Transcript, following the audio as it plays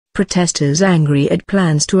Protesters angry at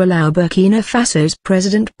plans to allow Burkina Faso's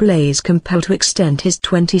President Blaise Compaore to extend his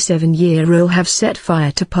 27-year rule have set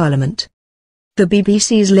fire to parliament. The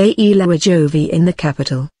BBC's Laeila Adjovi in the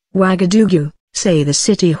capital, Ouagadougou, say the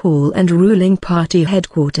city hall and ruling party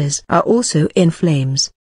headquarters are also in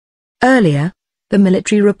flames. Earlier, the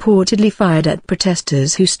military reportedly fired at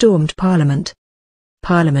protesters who stormed parliament.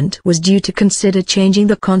 Parliament was due to consider changing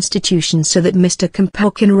the constitution so that Mr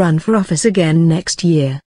Compaore can run for office again next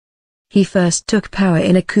year. He first took power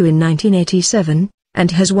in a coup in 1987,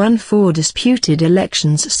 and has won 4 disputed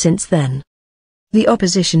elections since then. The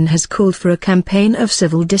opposition has called for a campaign of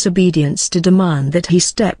civil disobedience to demand that he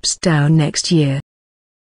steps down next year.